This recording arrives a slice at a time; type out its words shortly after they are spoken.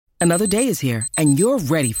Another day is here, and you're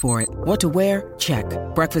ready for it. What to wear? Check.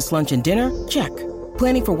 Breakfast, lunch, and dinner? Check.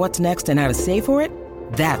 Planning for what's next and how to save for it?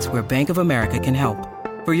 That's where Bank of America can help.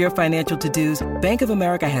 For your financial to-dos, Bank of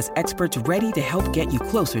America has experts ready to help get you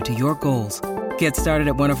closer to your goals. Get started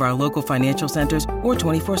at one of our local financial centers or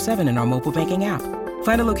 24/7 in our mobile banking app.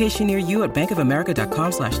 Find a location near you at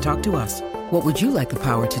bankofamerica.com/talktous. What would you like the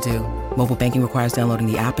power to do? Mobile banking requires downloading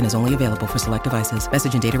the app and is only available for select devices.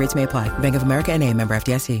 Message and data rates may apply. Bank of America N.A., member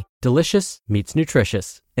FDIC. Delicious meets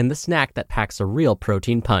nutritious in the snack that packs a real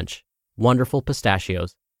protein punch. Wonderful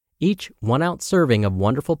Pistachios. Each 1 ounce serving of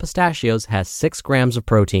Wonderful Pistachios has 6 grams of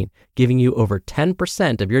protein, giving you over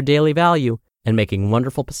 10% of your daily value and making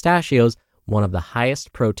Wonderful Pistachios one of the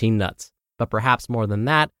highest protein nuts. But perhaps more than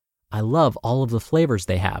that, I love all of the flavors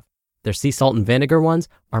they have. Their sea salt and vinegar ones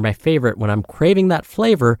are my favorite when I'm craving that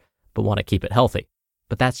flavor but want to keep it healthy.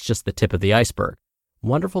 But that's just the tip of the iceberg.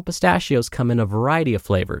 Wonderful Pistachios come in a variety of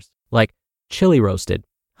flavors, like chili roasted,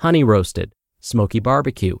 honey roasted, smoky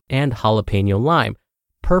barbecue, and jalapeno lime,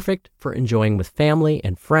 perfect for enjoying with family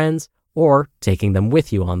and friends or taking them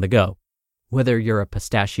with you on the go. Whether you're a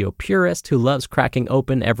pistachio purist who loves cracking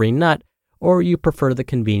open every nut, or you prefer the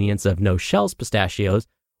convenience of no-shells pistachios,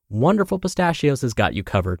 Wonderful Pistachios has got you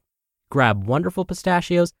covered. Grab Wonderful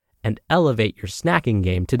Pistachios and elevate your snacking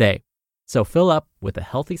game today. So fill up with a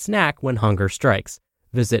healthy snack when hunger strikes.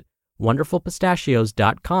 Visit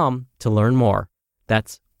wonderfulpistachios.com to learn more.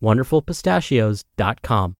 That's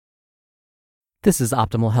wonderfulpistachios.com. This is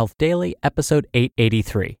Optimal Health Daily, episode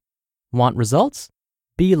 883. Want results?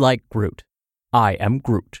 Be like Groot. I am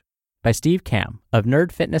Groot, by Steve Kamb of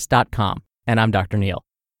nerdfitness.com, and I'm Dr. Neal.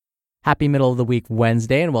 Happy middle of the week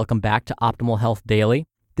Wednesday, and welcome back to Optimal Health Daily.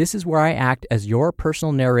 This is where I act as your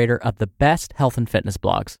personal narrator of the best health and fitness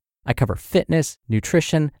blogs. I cover fitness,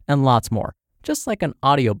 nutrition, and lots more, just like an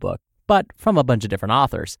audiobook, but from a bunch of different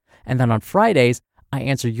authors. And then on Fridays, I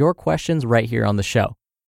answer your questions right here on the show.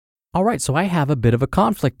 All right, so I have a bit of a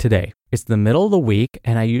conflict today. It's the middle of the week,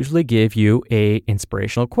 and I usually give you an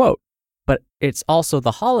inspirational quote. But it's also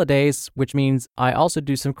the holidays, which means I also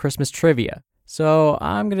do some Christmas trivia. So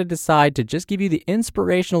I'm going to decide to just give you the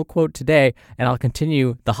inspirational quote today, and I'll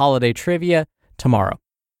continue the holiday trivia tomorrow.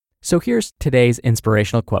 So here's today's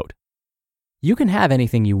inspirational quote. You can have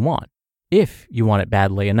anything you want, if you want it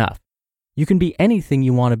badly enough. You can be anything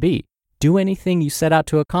you want to be, do anything you set out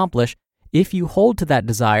to accomplish, if you hold to that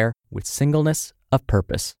desire with singleness of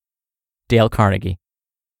purpose. Dale Carnegie.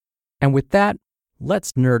 And with that,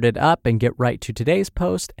 let's nerd it up and get right to today's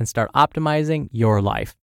post and start optimizing your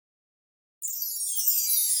life.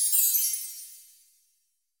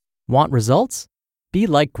 Want results? Be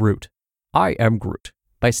like Groot. I am Groot,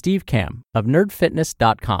 by Steve Kamb of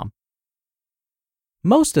nerdfitness.com.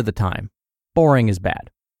 Most of the time, boring is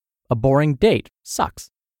bad. A boring date sucks.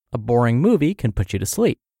 A boring movie can put you to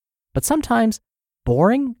sleep. But sometimes,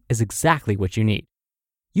 boring is exactly what you need.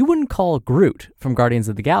 You wouldn't call Groot from Guardians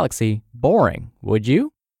of the Galaxy boring, would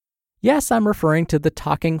you? Yes, I'm referring to the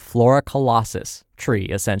talking Flora Colossus tree,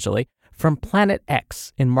 essentially, from Planet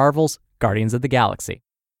X in Marvel's Guardians of the Galaxy.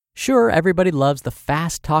 Sure, everybody loves the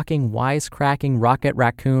fast-talking, wisecracking Rocket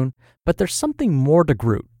Raccoon, but there's something more to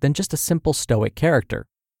Groot than just a simple stoic character.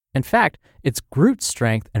 In fact, it's Groot's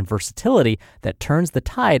strength and versatility that turns the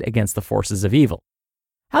tide against the forces of evil.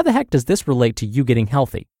 How the heck does this relate to you getting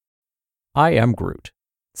healthy? I am Groot.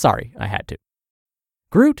 Sorry, I had to.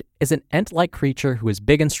 Groot is an ant-like creature who is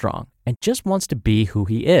big and strong and just wants to be who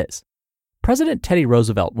he is. President Teddy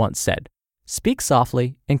Roosevelt once said, "Speak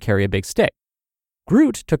softly and carry a big stick."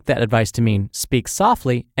 Groot took that advice to mean speak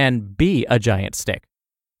softly and be a giant stick.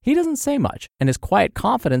 He doesn't say much, and his quiet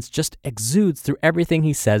confidence just exudes through everything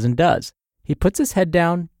he says and does. He puts his head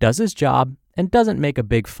down, does his job, and doesn't make a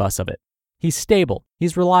big fuss of it. He's stable,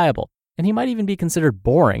 he's reliable, and he might even be considered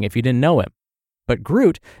boring if you didn't know him. But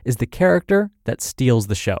Groot is the character that steals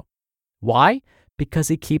the show. Why? Because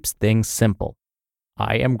he keeps things simple.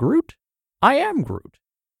 I am Groot. I am Groot.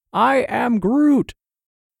 I am Groot.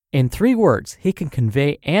 In 3 words, he can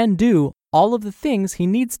convey and do all of the things he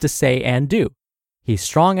needs to say and do. He's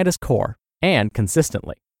strong at his core, and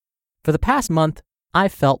consistently. For the past month, I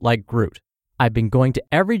felt like Groot. I've been going to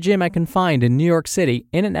every gym I can find in New York City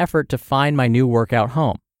in an effort to find my new workout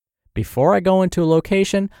home. Before I go into a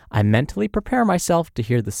location, I mentally prepare myself to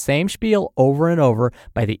hear the same spiel over and over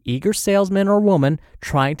by the eager salesman or woman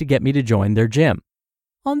trying to get me to join their gym.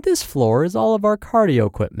 On this floor is all of our cardio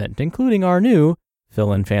equipment, including our new,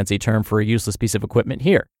 fill-in fancy term for a useless piece of equipment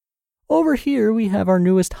here. Over here, we have our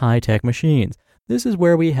newest high-tech machines. This is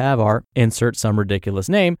where we have our, insert some ridiculous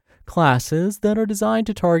name, classes that are designed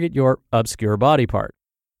to target your obscure body part.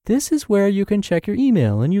 This is where you can check your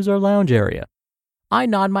email and use our lounge area. I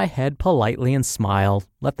nod my head politely and smile,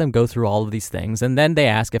 let them go through all of these things, and then they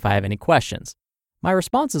ask if I have any questions. My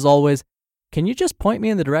response is always, "Can you just point me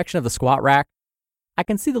in the direction of the squat rack?" I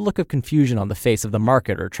can see the look of confusion on the face of the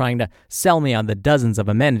marketer trying to sell me on the dozens of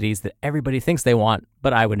amenities that everybody thinks they want,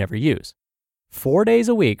 but I would never use. 4 days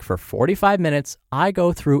a week for 45 minutes, I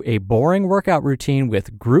go through a boring workout routine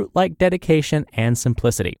with Groot-like dedication and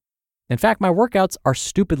simplicity. In fact, my workouts are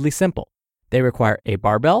stupidly simple. They require a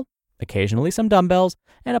barbell, occasionally some dumbbells,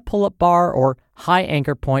 and a pull-up bar or high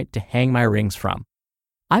anchor point to hang my rings from.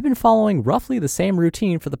 I've been following roughly the same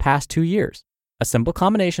routine for the past 2 years. A simple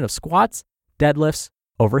combination of squats, deadlifts,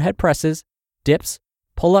 overhead presses, dips,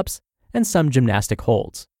 pull-ups, and some gymnastic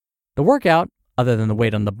holds. The workout, other than the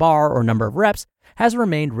weight on the bar or number of reps, has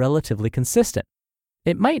remained relatively consistent.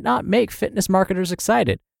 It might not make fitness marketers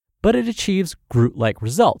excited, but it achieves Groot-like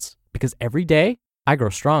results because every day I grow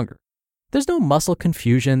stronger. There's no muscle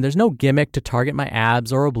confusion, there's no gimmick to target my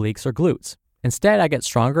abs or obliques or glutes. Instead, I get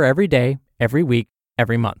stronger every day, every week,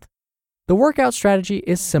 every month. The workout strategy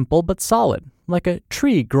is simple but solid, like a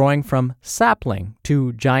tree growing from sapling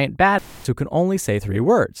to giant bats who can only say 3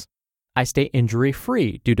 words. I stay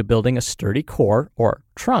injury-free due to building a sturdy core, or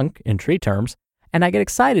trunk in tree terms, and I get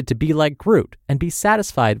excited to be like Groot and be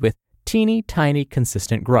satisfied with teeny tiny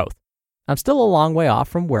consistent growth. I'm still a long way off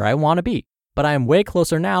from where I want to be, but I am way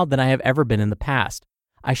closer now than I have ever been in the past.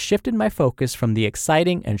 I shifted my focus from the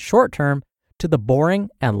exciting and short term to the boring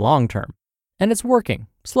and long term. And it's working,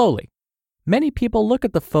 slowly. Many people look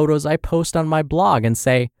at the photos I post on my blog and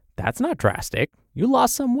say, "That's not drastic. You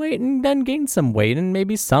lost some weight and then gained some weight and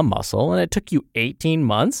maybe some muscle, and it took you 18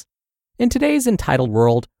 months? In today's entitled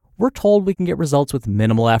world, we're told we can get results with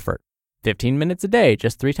minimal effort. 15 minutes a day,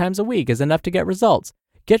 just 3 times a week is enough to get results.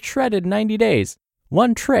 Get shredded in 90 days.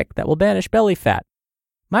 One trick that will banish belly fat.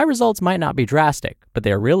 My results might not be drastic, but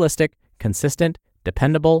they are realistic, consistent,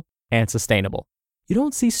 dependable, and sustainable. You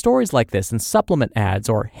don't see stories like this in supplement ads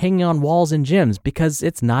or hanging on walls in gyms because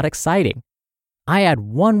it's not exciting. I add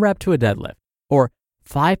 1 rep to a deadlift, or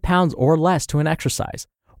 5 pounds or less to an exercise,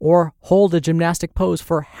 or hold a gymnastic pose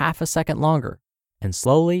for half a second longer, and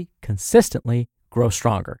slowly, consistently grow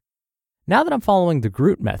stronger. Now that I'm following the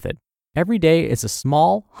Groot method, every day is a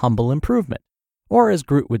small, humble improvement. Or as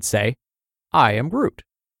Groot would say, I am Groot.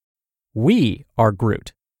 We are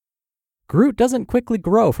Groot. Groot doesn't quickly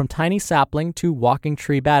grow from tiny sapling to walking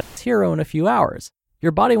tree bat hero in a few hours.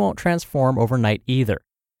 Your body won't transform overnight either.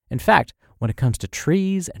 In fact, when it comes to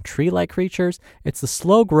trees and tree-like creatures, it's the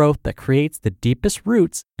slow growth that creates the deepest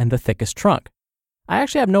roots and the thickest trunk. I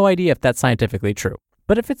actually have no idea if that's scientifically true,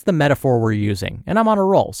 but if it's the metaphor we're using, and I'm on a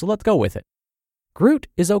roll, so let's go with it. Groot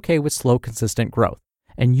is okay with slow, consistent growth,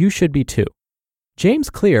 and you should be too. James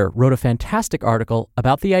Clear wrote a fantastic article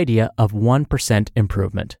about the idea of 1%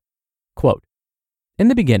 improvement. Quote, "In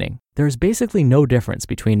the beginning, there is basically no difference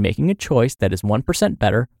between making a choice that is 1%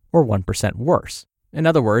 better or 1% worse. In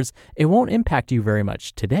other words, it won't impact you very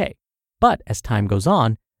much today. But as time goes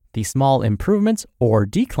on, these small improvements or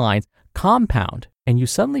declines compound, and you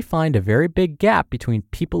suddenly find a very big gap between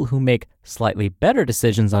people who make slightly better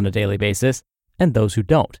decisions on a daily basis and those who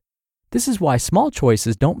don't. This is why small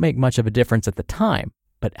choices don't make much of a difference at the time,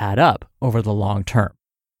 but add up over the long term."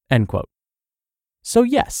 End quote. So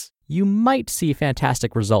yes, you might see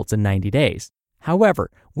fantastic results in 90 days. However,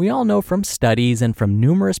 we all know from studies and from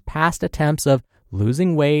numerous past attempts of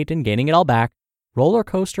losing weight and gaining it all back, roller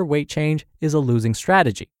coaster weight change is a losing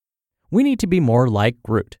strategy. We need to be more like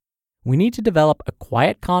Groot. We need to develop a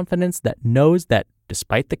quiet confidence that knows that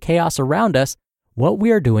despite the chaos around us, what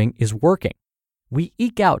we are doing is working. We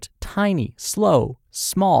eke out tiny, slow,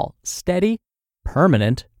 small, steady,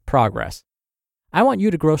 permanent progress. I want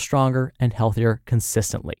you to grow stronger and healthier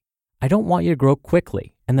consistently. I don't want you to grow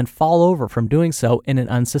quickly and then fall over from doing so in an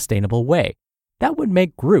unsustainable way. That would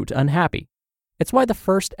make Groot unhappy. It's why the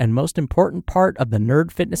first and most important part of the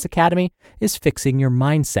Nerd Fitness Academy is fixing your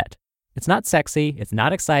mindset. It's not sexy, it's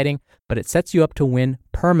not exciting, but it sets you up to win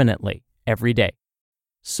permanently every day.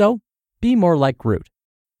 So, be more like Groot.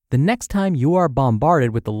 The next time you are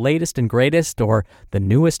bombarded with the latest and greatest or the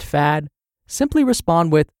newest fad, simply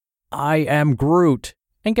respond with, "I am Groot,"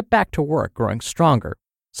 and get back to work growing stronger,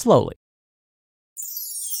 slowly.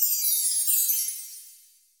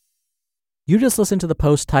 You just listened to the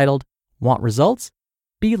post titled, "Want Results?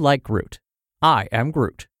 Be Like Groot. I am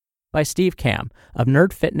Groot," by Steve Kamb of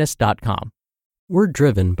nerdfitness.com. We're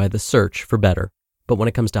driven by the search for better, but when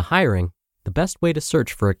it comes to hiring, the best way to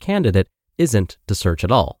search for a candidate isn't to search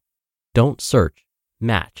at all. Don't search,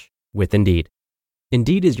 match with Indeed.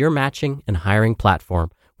 Indeed is your matching and hiring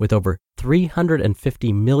platform with over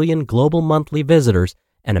 350 million global monthly visitors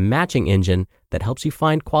and a matching engine that helps you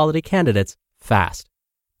find quality candidates fast.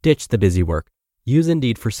 Ditch the busy work. Use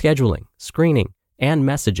Indeed for scheduling, screening, and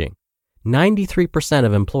messaging. 93%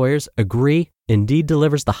 of employers agree Indeed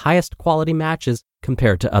delivers the highest quality matches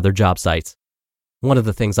compared to other job sites. One of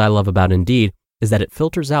the things I love about Indeed is that it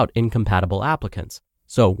filters out incompatible applicants.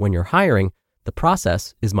 So when you're hiring, the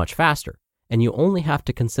process is much faster, and you only have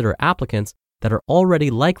to consider applicants that are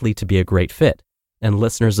already likely to be a great fit. And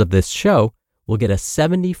listeners of this show will get a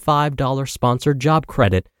 $75 sponsored job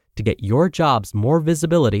credit to get your jobs more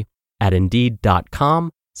visibility at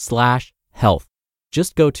Indeed.com/health.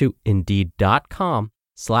 Just go to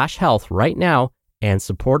Indeed.com/health right now and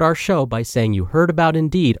support our show by saying you heard about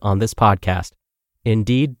Indeed on this podcast.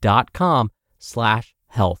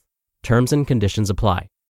 Indeed.com/health. Terms and conditions apply.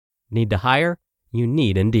 Need to hire? You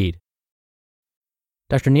need Indeed.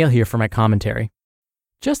 Dr. Neal here for my commentary.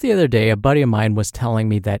 Just the other day, a buddy of mine was telling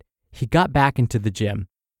me that he got back into the gym.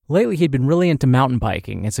 Lately, he'd been really into mountain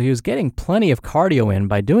biking, and so he was getting plenty of cardio in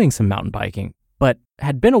by doing some mountain biking, but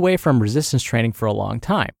had been away from resistance training for a long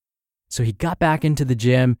time. So he got back into the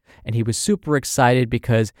gym, and he was super excited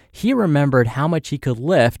because he remembered how much he could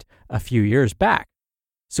lift a few years back.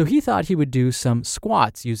 So he thought he would do some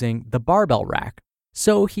squats using the barbell rack.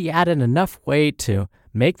 So he added enough weight to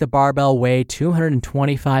make the barbell weigh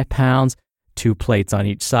 225 pounds, 2 plates on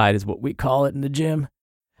each side is what we call it in the gym,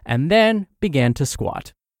 and then began to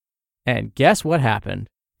squat. And guess what happened?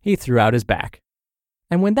 He threw out his back.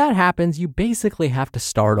 And when that happens, you basically have to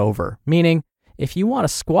start over, meaning if you want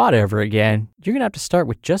to squat ever again, you're going to have to start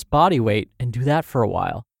with just body weight and do that for a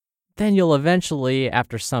while. Then you'll eventually,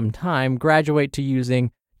 after some time, graduate to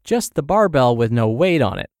using just the barbell with no weight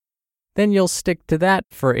on it. Then you'll stick to that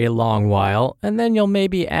for a long while, and then you'll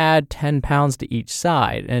maybe add 10 pounds to each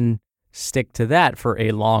side and stick to that for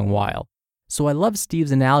a long while. So I love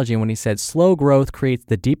Steve's analogy when he said slow growth creates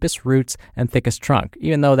the deepest roots and thickest trunk.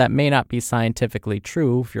 Even though that may not be scientifically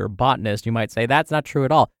true, if you're a botanist, you might say that's not true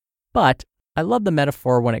at all. But I love the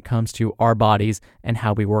metaphor when it comes to our bodies and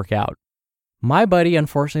how we work out. My buddy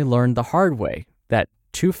unfortunately learned the hard way that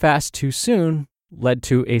too fast, too soon led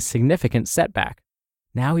to a significant setback.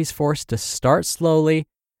 Now he's forced to start slowly,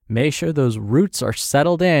 make sure those roots are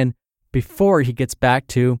settled in before he gets back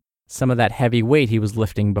to some of that heavy weight he was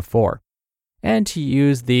lifting before. And to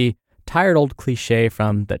use the tired old cliche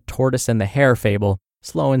from the tortoise and the hare fable,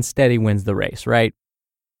 slow and steady wins the race, right?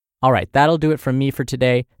 All right, that'll do it from me for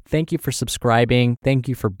today. Thank you for subscribing. Thank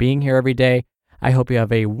you for being here every day. I hope you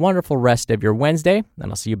have a wonderful rest of your Wednesday,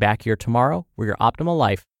 and I'll see you back here tomorrow where your optimal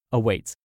life awaits.